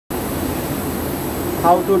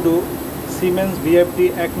how to do Siemens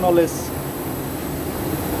VFD acknowledge.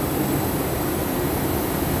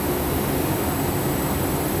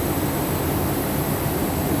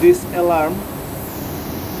 This alarm,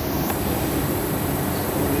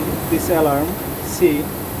 see,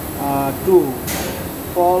 two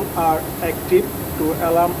all are active, two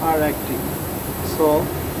alarm are active. So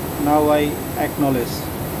now I acknowledge.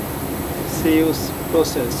 Use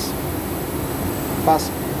process.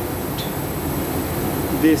 First,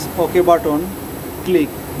 this OK button, click,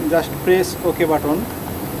 just press OK button,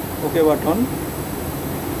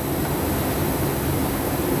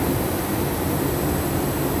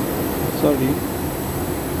 sorry,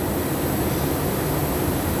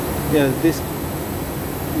 yes, this,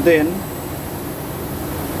 then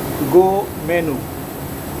go menu,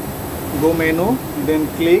 then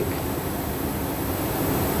click,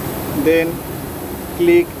 then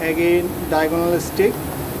click again diagonal stick,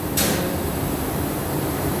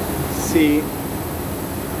 see,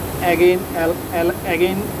 again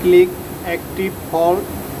again click active halt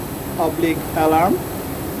oblique alarm,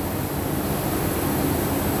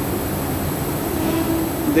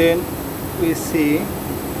 then we see,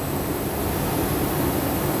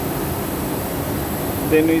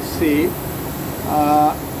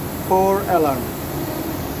 for alarm,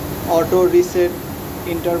 auto reset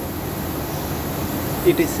etc.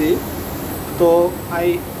 So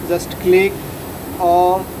I just click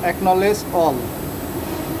all, acknowledge all.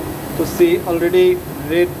 To see already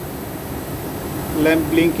red lamp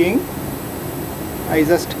blinking, I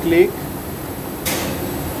just click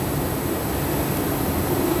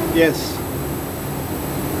yes,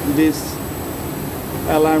 this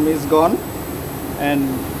alarm is gone and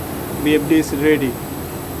VFD is ready.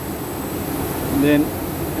 Then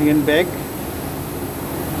again back,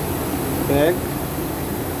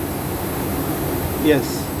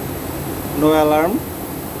 yes, no alarm.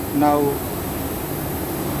 Now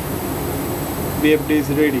VFD is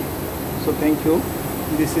ready. So thank you.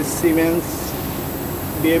 This is Siemens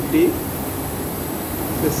VFD.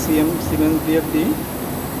 This is Siemens VFD.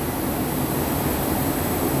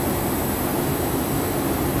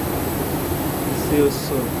 See you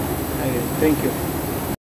soon. Thank you.